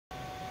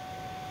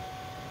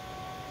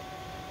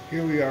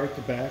Here we are at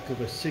the back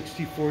of a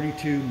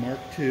 6042 Mark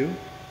II.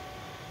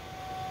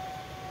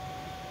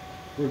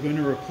 We're going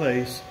to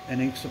replace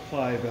an ink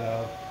supply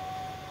valve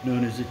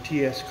known as a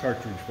TS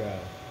Cartridge Valve.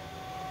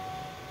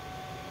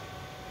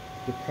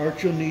 The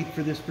parts you'll need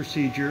for this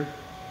procedure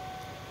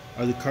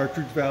are the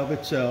cartridge valve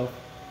itself,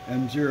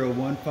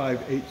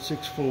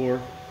 M015864.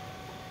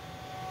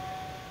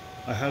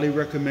 I highly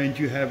recommend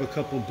you have a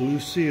couple blue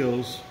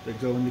seals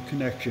that go in the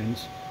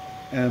connections,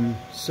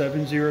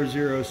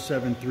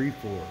 M015864.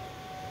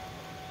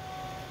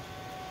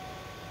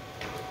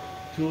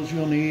 Tools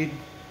you'll need: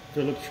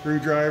 Phillips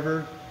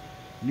screwdriver,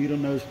 needle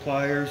nose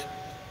pliers,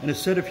 and a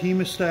set of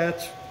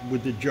hemostats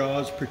with the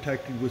jaws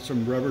protected with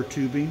some rubber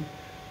tubing.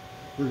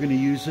 We're going to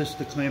use this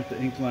to clamp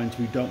the ink lines.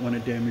 We don't want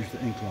to damage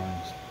the ink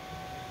lines.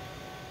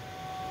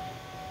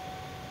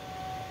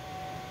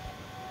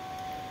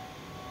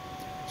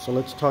 So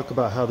let's talk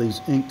about how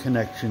these ink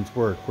connections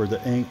work, where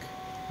the ink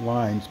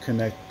lines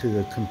connect to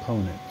the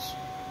components.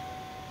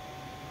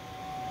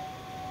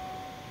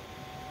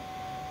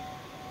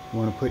 You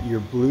want to put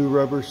your blue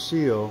rubber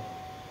seal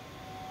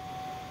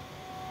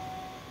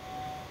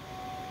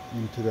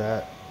into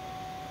that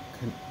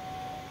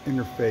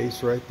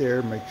interface right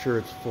there. Make sure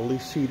it's fully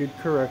seated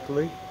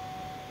correctly.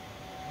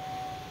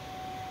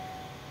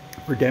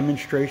 For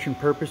demonstration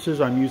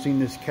purposes, I'm using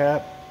this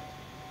cap,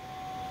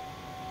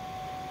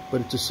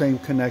 but it's the same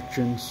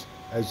connections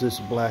as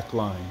this black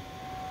line.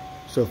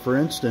 So for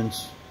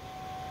instance,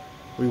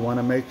 we want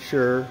to make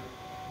sure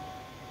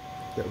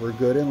that we're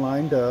good and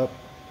lined up.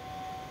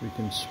 We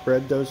can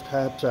spread those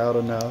tabs out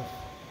enough,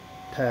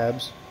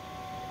 to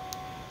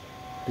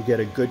get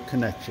a good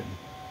connection.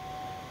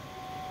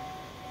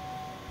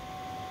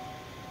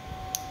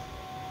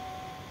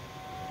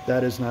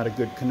 That is not a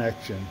good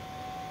connection.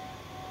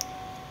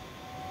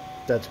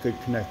 That's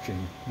good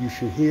connection. You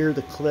should hear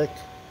the click,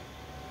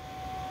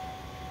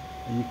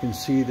 and you can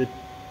see the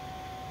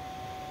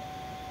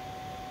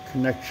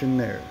connection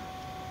there.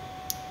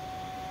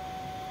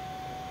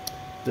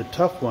 The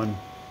tough one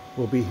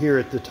will be here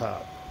at the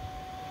top.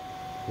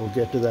 We'll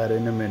get to that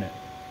in a minute.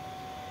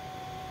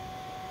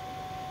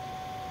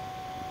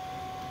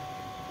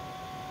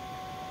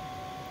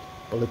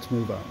 But let's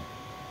move on.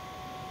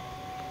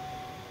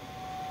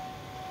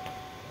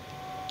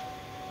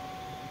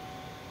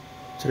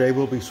 Today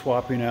we'll be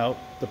swapping out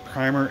the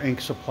primer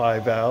ink supply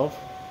valve.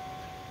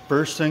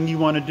 First thing you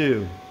want to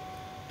do,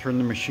 turn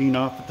the machine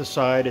off at the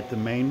side at the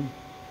main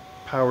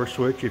power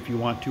switch if you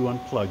want to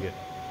unplug it.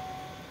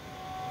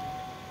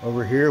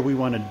 Over here we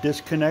want to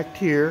disconnect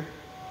here.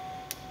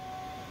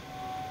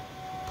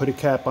 Put a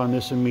cap on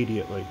this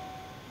immediately.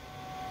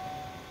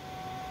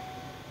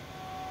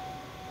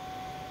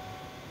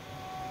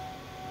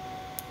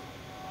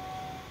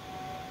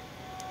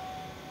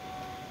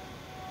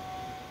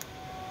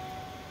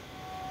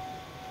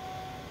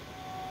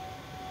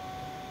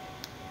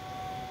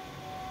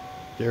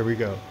 There we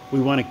go.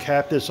 We want to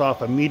cap this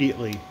off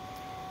immediately,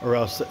 or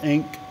else the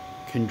ink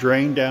can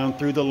drain down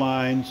through the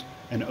lines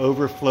and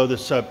overflow the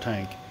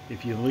sub-tank.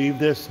 If you leave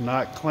this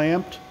not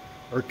clamped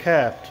or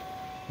capped,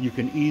 you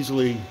can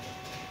easily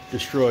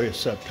destroy a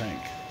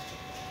sub-tank.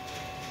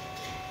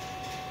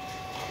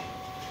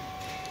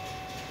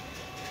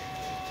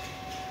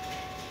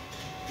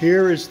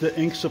 Here is the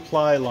ink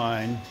supply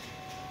line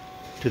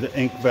to the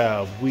ink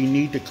valve. We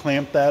need to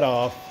clamp that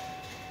off,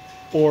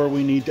 or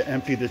we need to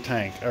empty the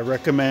tank. I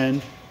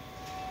recommend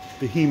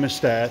the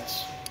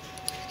hemostats.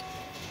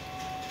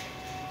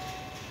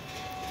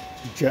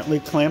 Gently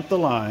clamp the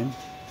line.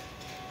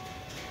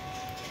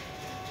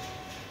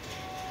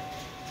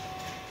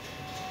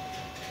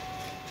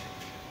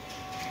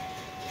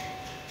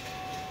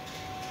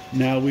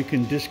 Now we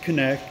can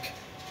disconnect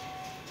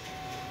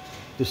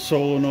the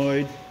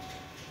solenoid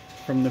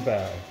from the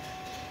valve.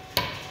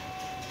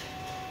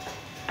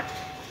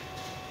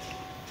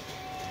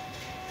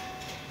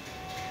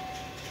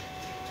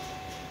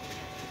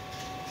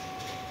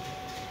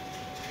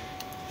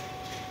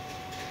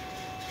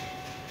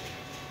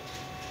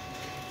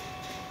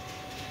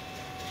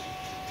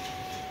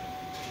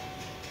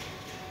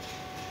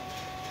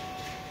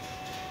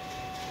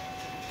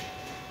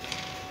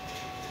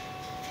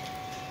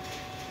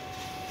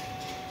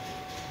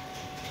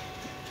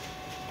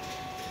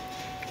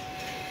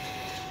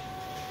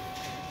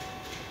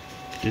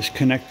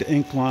 Disconnect the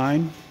ink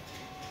line.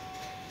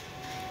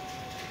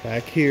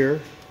 Back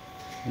here,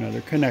 another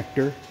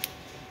connector.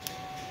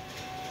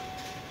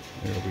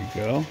 There we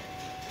go.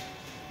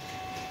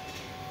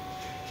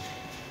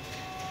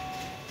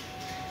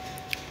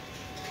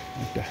 I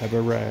have to have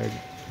a rag,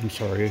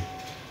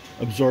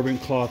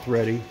 absorbent cloth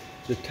ready.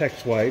 The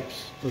Tex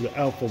wipes, or the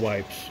Alpha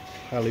wipes,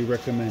 highly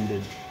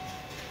recommended.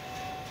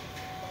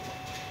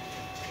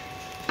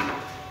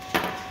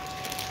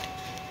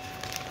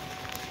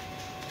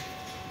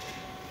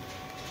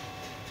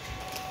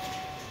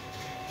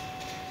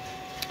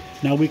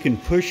 Now we can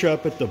push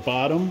up at the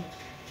bottom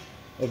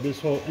of this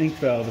whole ink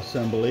valve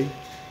assembly.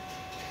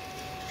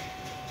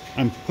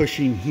 I'm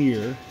pushing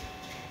here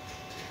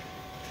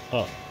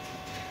up.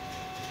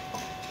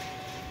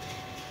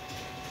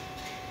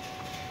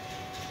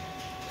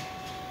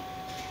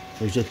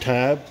 There's a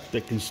tab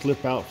that can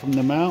slip out from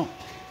the mount.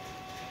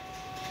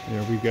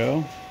 There we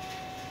go.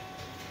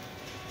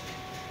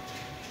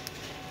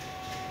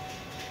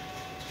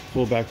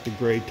 Pull back the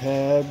gray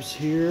tabs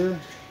here,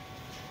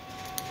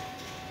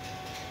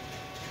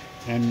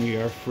 and we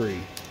are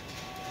free.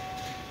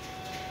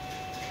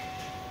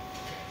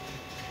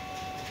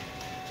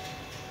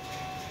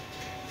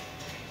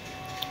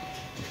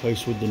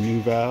 Replace with the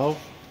new valve.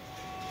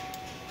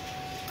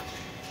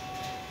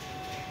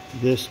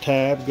 This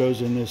tab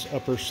goes in this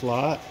upper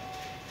slot.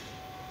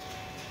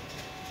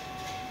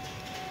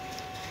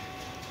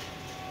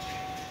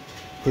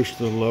 Push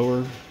the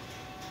lower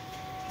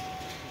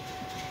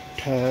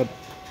tab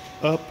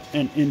up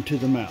and into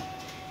the mount.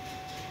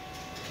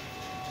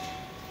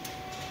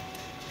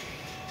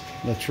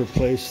 Let's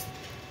replace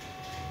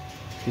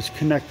this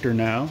connector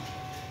now.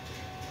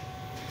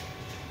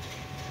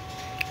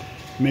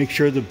 Make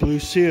sure the blue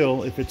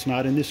seal, if it's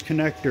not in this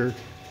connector,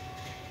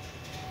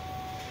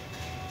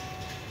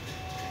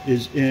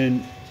 is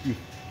in. You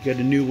get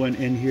a new one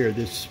in here.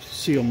 This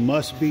seal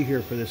must be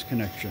here for this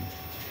connection.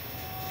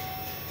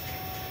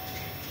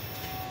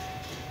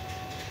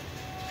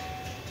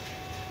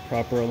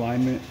 Proper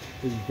alignment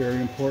is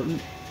very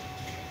important.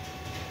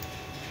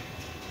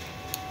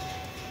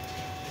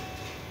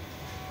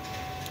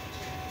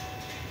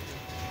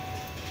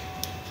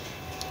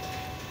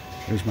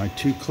 There's my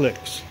 2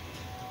 clicks.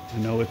 I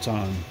know it's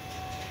on.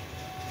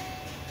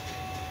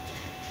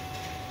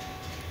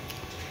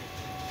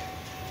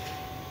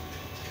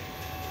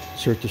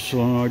 Insert the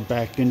solenoid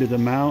back into the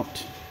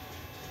mount.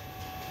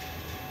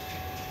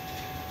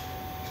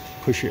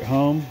 Push it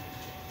home.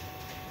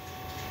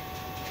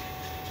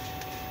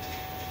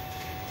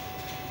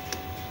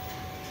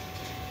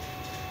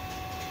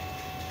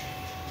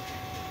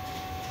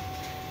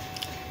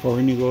 Before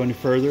we go any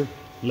further,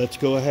 let's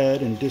go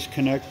ahead and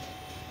disconnect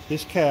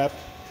this cap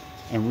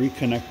and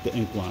reconnect the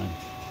ink line.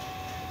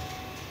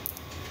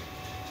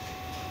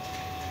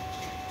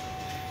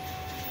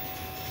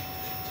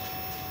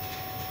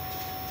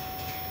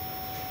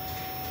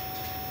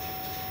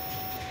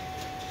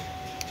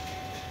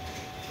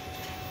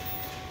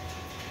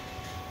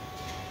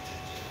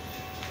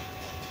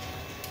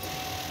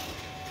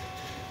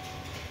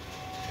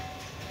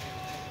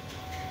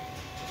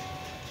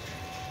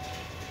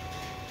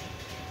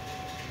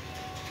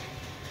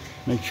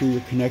 Make sure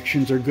your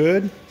connections are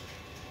good.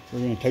 We're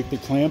going to take the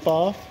clamp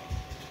off.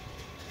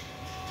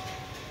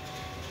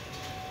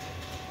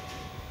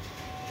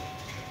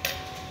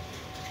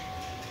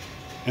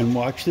 And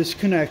watch this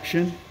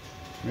connection.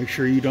 Make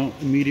sure you don't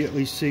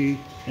immediately see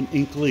an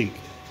ink leak.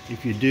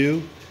 If you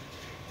do,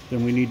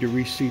 then we need to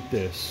reseat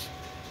this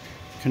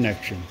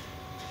connection.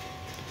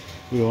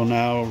 We will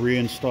now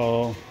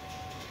reinstall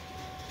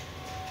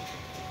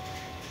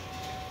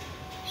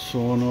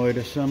solenoid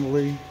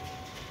assembly.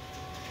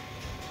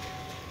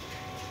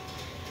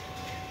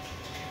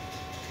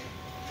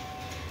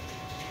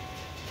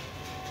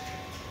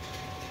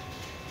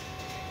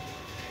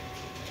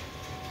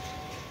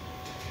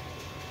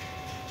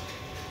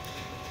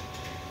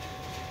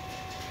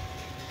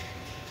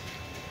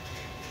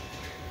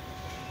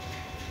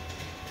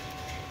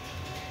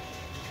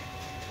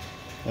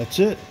 That's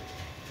it.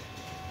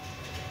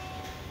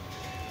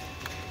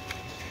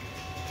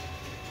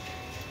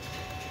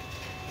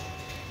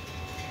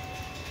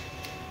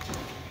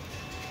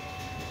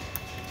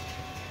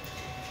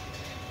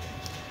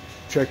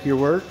 Check your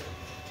work,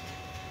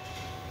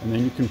 and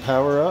then you can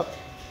power up.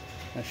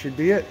 That should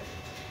be it.